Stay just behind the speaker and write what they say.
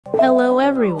Hello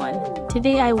everyone!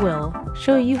 Today I will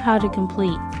show you how to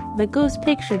complete the ghost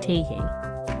picture taking.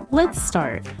 Let's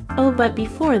start. Oh, but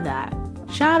before that,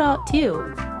 shout out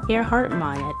to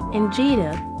AirheartMaya and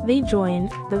Jaida. They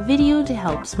joined the video to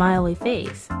help Smiley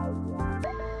Face.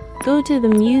 Go to the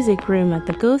music room at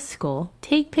the ghost school.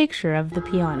 Take picture of the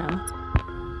piano.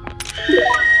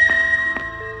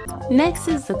 Next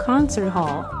is the concert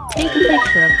hall. Take a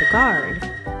picture of the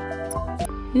guard.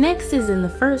 Next is in the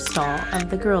first stall of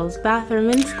the girls' bathroom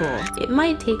in school. It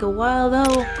might take a while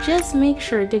though, just make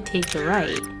sure to take the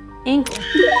right angle.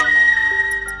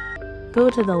 Go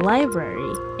to the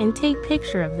library and take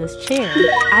picture of this chair.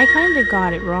 I kinda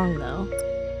got it wrong though.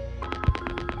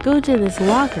 Go to this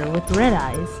locker with red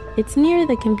eyes. It's near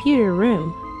the computer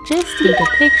room. Just take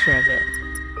a picture of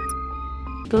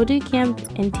it. Go to camp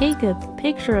and take a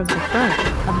picture of the front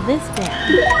of this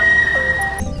band.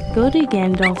 Go to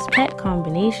Gandalf's pet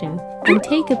combination and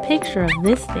take a picture of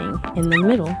this thing in the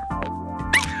middle.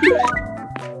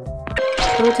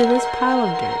 Go to this pile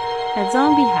of dirt at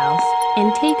Zombie House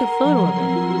and take a photo of it.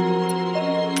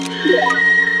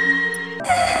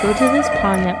 Go to this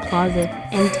pond at Plaza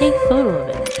and take photo of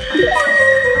it.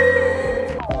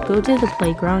 Go to the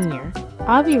playground near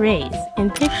Abbey Race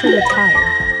and picture the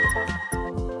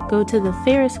tire. Go to the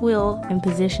Ferris wheel and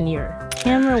position your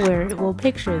camera where it will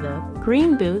picture the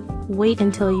green booth. Wait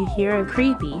until you hear a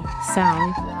creepy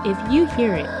sound. If you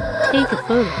hear it, take a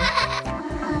photo.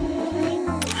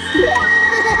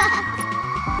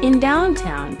 In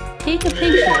downtown, take a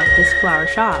picture of this flower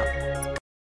shop.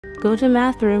 Go to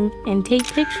math room and take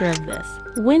picture of this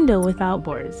window with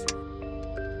outboards.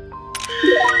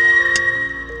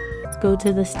 Go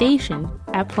to the station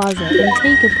at Plaza and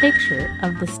take a picture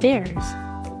of the stairs.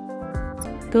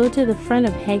 Go to the front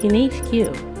of Hagen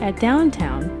HQ at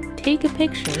downtown. Take a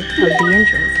picture of the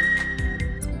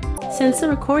entrance. Since the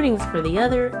recordings for the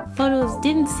other photos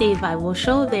didn't save, I will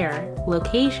show their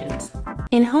locations.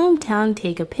 In hometown,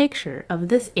 take a picture of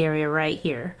this area right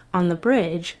here. On the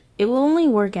bridge, it will only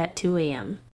work at 2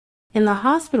 a.m. In the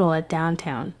hospital at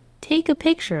downtown, take a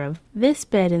picture of this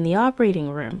bed in the operating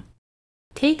room.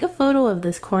 Take a photo of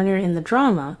this corner in the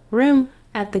drama room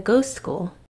at the ghost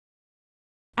school.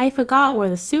 I forgot where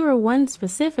the sewer one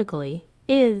specifically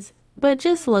is, but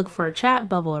just look for a chat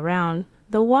bubble around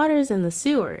the waters in the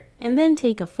sewer and then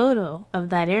take a photo of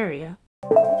that area.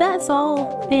 That's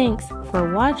all. Thanks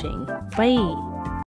for watching. Bye.